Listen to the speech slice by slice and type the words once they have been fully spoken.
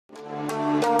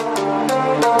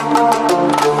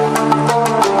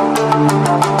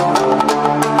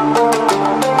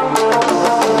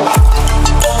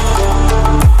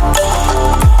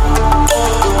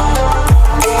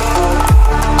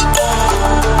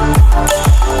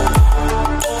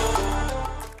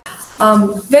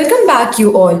Welcome back,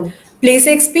 you all.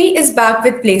 PlaceXP is back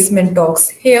with Placement Talks.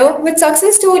 Here, with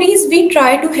success stories, we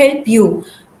try to help you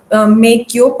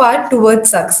make your part towards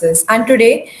success. And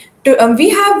today, we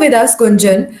have with us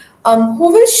Gunjan,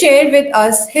 who will share with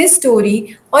us his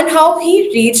story on how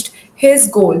he reached his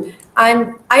goal.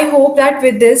 And I hope that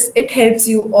with this, it helps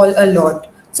you all a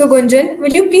lot. So, Gunjan,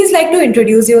 will you please like to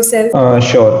introduce yourself?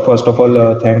 Sure. First of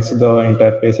all, thanks to the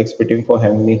entire PlaceXP team for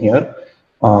having me here.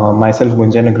 Myself,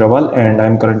 Gunjan Agrawal, and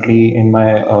I'm currently in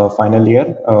my final year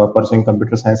pursuing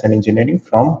computer science and engineering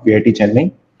from VIT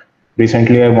Chennai.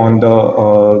 Recently, I won the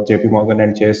JPMorgan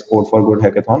and Chase Code for Good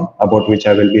Hackathon, about which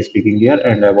I will be speaking here,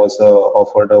 and I was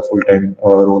offered a full-time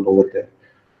role over there.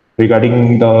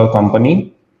 Regarding the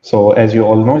company, so as you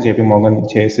all know, JPMorgan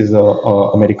Chase is a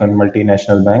American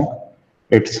multinational bank.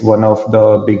 It's one of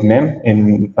the big name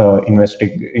in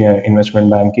investment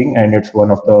banking, and it's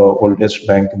one of the oldest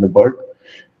bank in the world.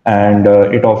 And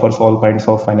it offers all kinds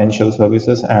of financial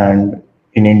services. And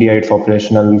in India, it's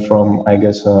operational from, I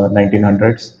guess,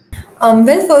 1900s.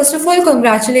 Well, first of all,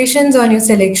 congratulations on your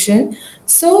selection.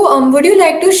 So, would you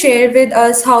like to share with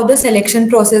us how the selection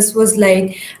process was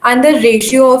like and the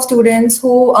ratio of students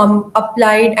who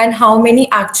applied and how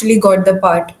many actually got the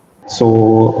part?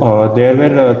 So there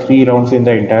were three rounds in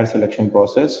the entire selection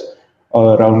process.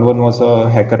 Round one was a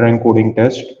hacker rank coding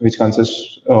test, which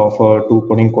consists of two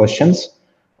coding questions.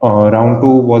 Round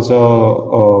two was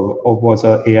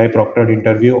a AI proctored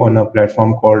interview on a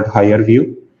platform called Higher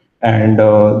View, and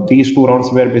these two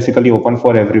rounds were basically open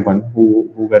for everyone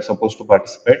who were supposed to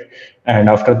participate. And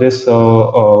after this,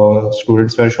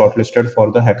 students were shortlisted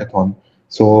for the hackathon.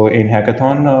 So in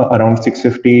hackathon, around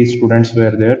 650 students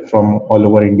were there from all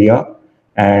over India,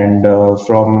 and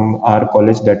from our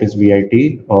college, that is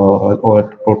VIT,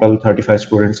 or total 35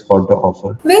 students got the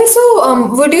offer. Well,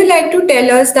 so would you like to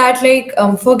tell us that, like,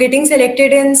 for getting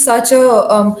selected in such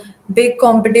a big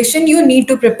competition, you need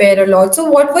to prepare a lot. So,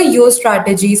 what were your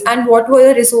strategies and what were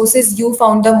the resources you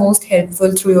found the most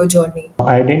helpful through your journey?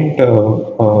 I didn't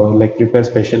like prepare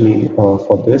specially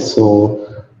for this. So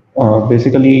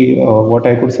basically, what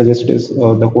I could suggest is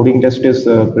the coding test is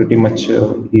pretty much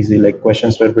easy. Like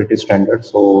questions were pretty standard,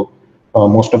 so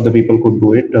most of the people could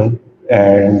do it.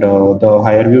 And the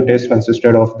higher view test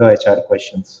consisted of the HR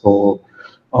questions. So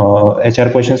HR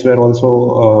questions were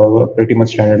also pretty much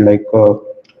standard, like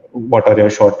what are your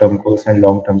short-term goals and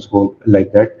long-term goals,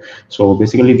 like that. So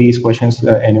basically, these questions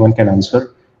anyone can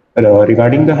answer.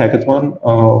 Regarding the hackathon,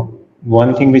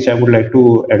 one thing which I would like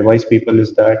to advise people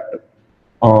is that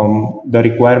the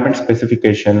requirement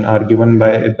specification are given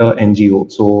by the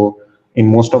NGO. So in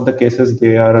most of the cases,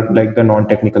 they are like the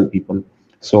non-technical people.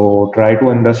 So try to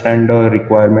understand the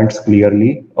requirements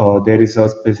clearly. There is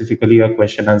specifically a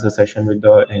question answer session with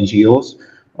the NGOs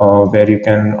where you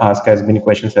can ask as many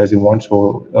questions as you want.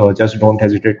 So just don't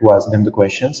hesitate to ask them the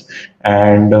questions.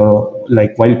 And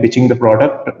like while pitching the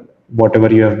product,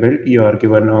 whatever you have built, you are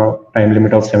given a time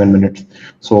limit of 7 minutes.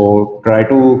 So try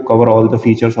to cover all the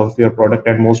features of your product,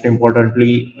 and most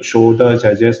importantly, show the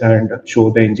judges and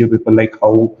show the NGO people like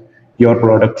how your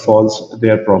product solves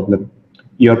their problem.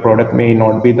 Your product may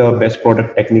not be the best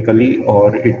product technically,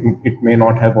 or it may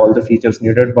not have all the features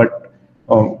needed, but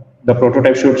the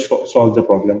prototype should solve the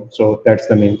problem. So that's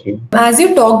the main thing. As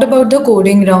you talked about the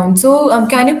coding round, so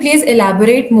can you please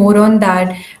elaborate more on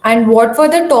that? And what were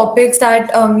the topics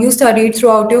that you studied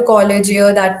throughout your college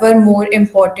year that were more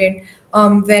important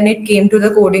when it came to the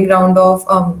coding round of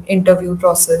interview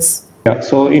process? Yeah,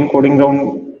 so in coding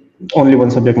round, only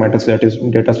one subject matters, that is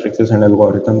data structures and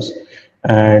algorithms.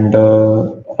 And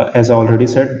as I already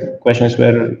said, questions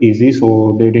were easy,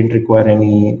 so they didn't require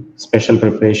any special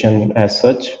preparation as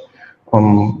such.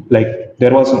 Like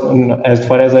there was, as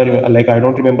far as I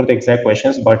don't remember the exact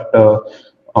questions, but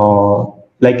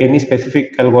like any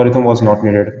specific algorithm was not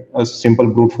needed. A simple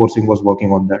brute forcing was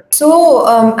working on that. So,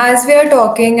 as we are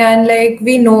talking, and like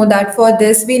we know that for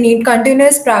this, we need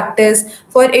continuous practice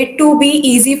for it to be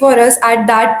easy for us at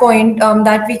that point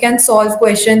that we can solve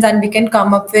questions and we can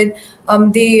come up with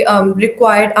the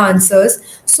required answers.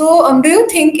 So, do you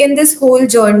think in this whole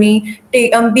journey,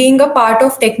 being a part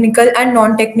of technical and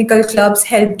non-technical clubs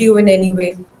helped you in any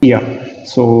way? Yeah,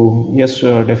 so yes,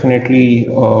 definitely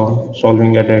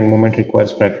solving at any moment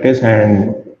requires practice,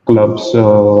 and clubs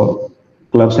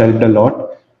helped a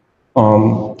lot.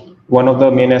 One of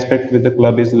the main aspects with the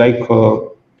club is like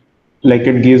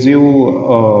it gives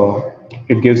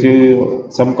you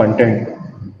some content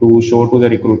to show to the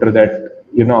recruiter that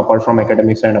apart from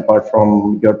academics and apart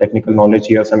from your technical knowledge,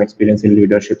 you have some experience in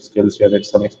leadership skills, you have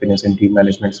some experience in team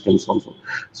management skills also.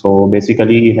 So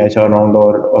basically in HR round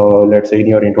or let's say in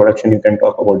your introduction, you can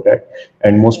talk about that.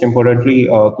 And most importantly,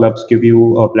 clubs give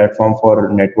you a platform for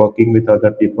networking with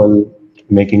other people,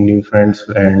 making new friends,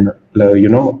 and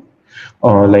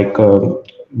like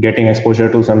getting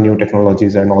exposure to some new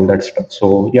technologies and all that stuff.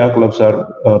 So yeah, clubs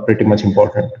are pretty much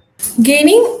important.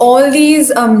 Gaining all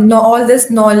these all this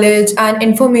knowledge and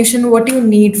information what you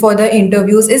need for the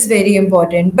interviews is very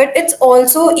important, but it's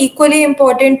also equally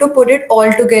important to put it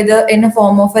all together in a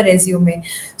form of a resume.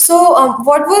 So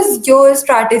what was your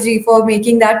strategy for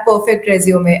making that perfect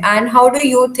resume, and how do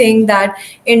you think that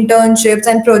internships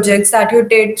and projects that you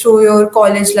did through your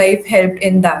college life helped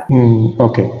in that?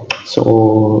 Okay,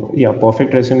 so yeah,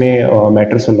 perfect resume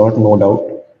matters a lot, no doubt.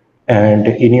 And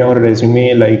in your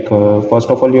resume, like first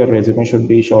of all, your resume should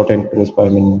be short and crisp. I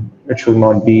mean, it should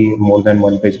not be more than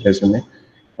one page resume,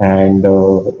 and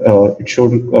it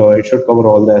should cover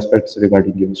all the aspects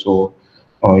regarding you. So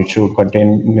it should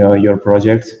contain your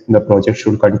projects. The project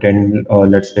should contain,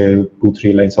 let's say,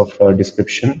 2-3 lines of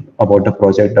description about the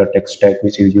project, the tech stack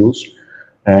which you used,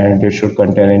 and it should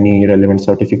contain any relevant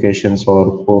certifications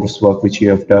or coursework which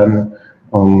you have done.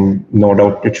 No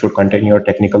doubt, it should contain your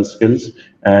technical skills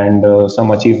and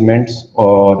some achievements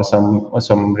or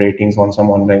some ratings on some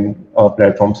online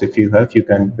platforms. If you have, you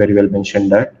can very well mention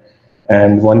that.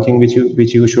 And one thing which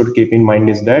you should keep in mind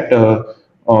is that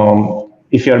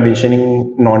if you are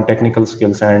mentioning non-technical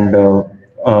skills and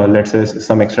let's say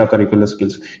some extracurricular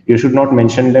skills, you should not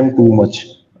mention them too much.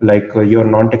 Like your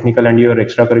non-technical and your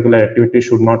extracurricular activity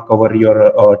should not cover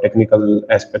your technical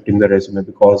aspect in the resume,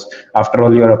 because after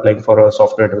all, you are applying for a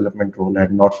software development role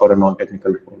and not for a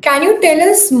non-technical role. Can you tell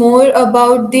us more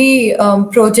about the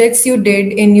projects you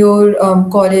did in your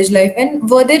college life, and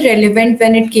were they relevant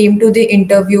when it came to the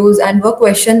interviews, and were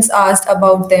questions asked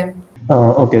about them?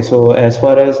 Okay, so as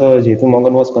far as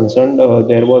JPMorgan was concerned,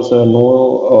 there was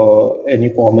no any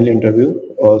formal interview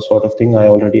sort of thing. I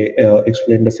already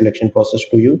explained the selection process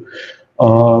to you.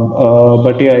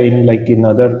 But yeah, in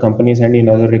other companies and in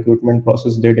other recruitment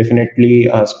process, they definitely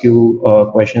ask you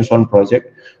questions on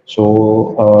project.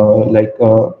 So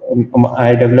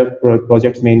I developed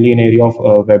projects mainly in area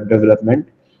of web development.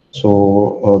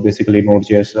 So basically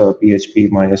Node.js,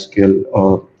 PHP,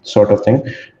 MySQL, sort of thing.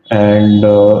 And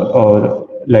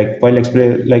like while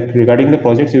explain, like regarding the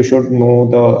projects, you should know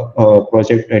the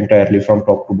project entirely from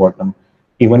top to bottom.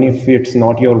 Even if it's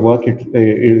not your work,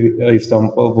 if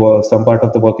some part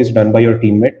of the work is done by your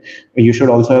teammate, you should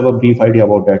also have a brief idea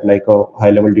about that, like a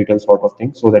high level detail sort of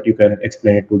thing, so that you can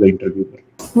explain it to the interviewer.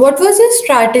 What was your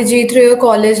strategy through your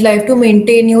college life to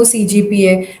maintain your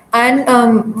CGPA?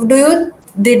 And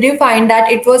did you find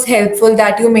that it was helpful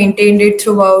that you maintained it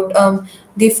throughout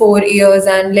the 4 years?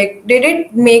 And like, did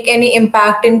it make any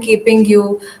impact in keeping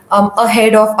you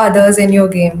ahead of others in your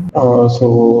game?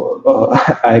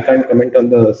 I can't comment on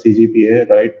the CGPA,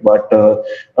 right? But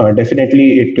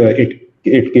definitely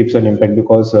it keeps an impact,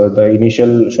 because the initial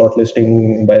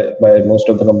shortlisting by most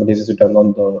of the companies is done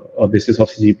on the basis of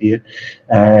CGPA,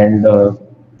 and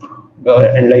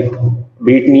like,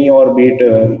 beat me or beat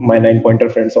my 9 pointer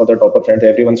friends or the topper friends,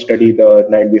 everyone study the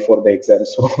night before the exam.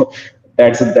 So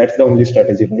that's the only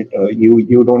strategy, right?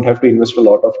 You don't have to invest a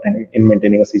lot of time in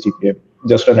maintaining a CGPA.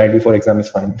 Just a night before exam is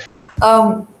fine.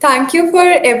 Thank you for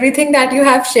everything that you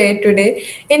have shared today.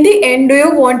 In the end, do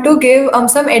you want to give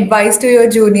some advice to your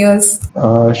juniors?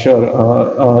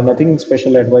 Sure. Nothing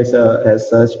special advice as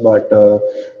such, but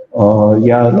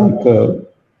yeah, like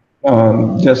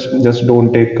just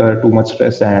don't take too much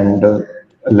stress, and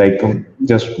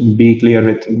just be clear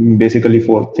with basically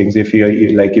four things. If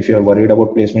you're worried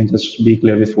about placement, just be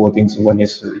clear with four things. One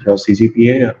is your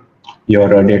CGPA,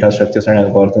 your data structures and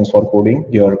algorithms for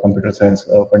coding, your computer science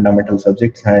fundamental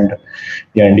subjects, and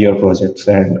yeah, and your projects,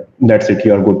 and that's it.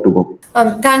 You're good to go.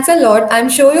 Thanks a lot. I'm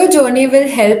sure your journey will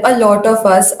help a lot of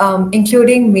us,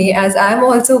 including me, as I'm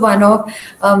also one of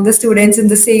the students in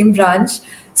the same branch.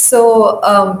 So,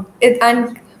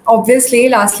 and obviously,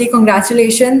 lastly,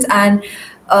 congratulations and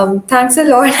thanks a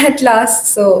lot at last.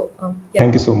 So, yeah.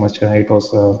 Thank you so much. It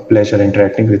was a pleasure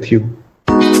interacting with you.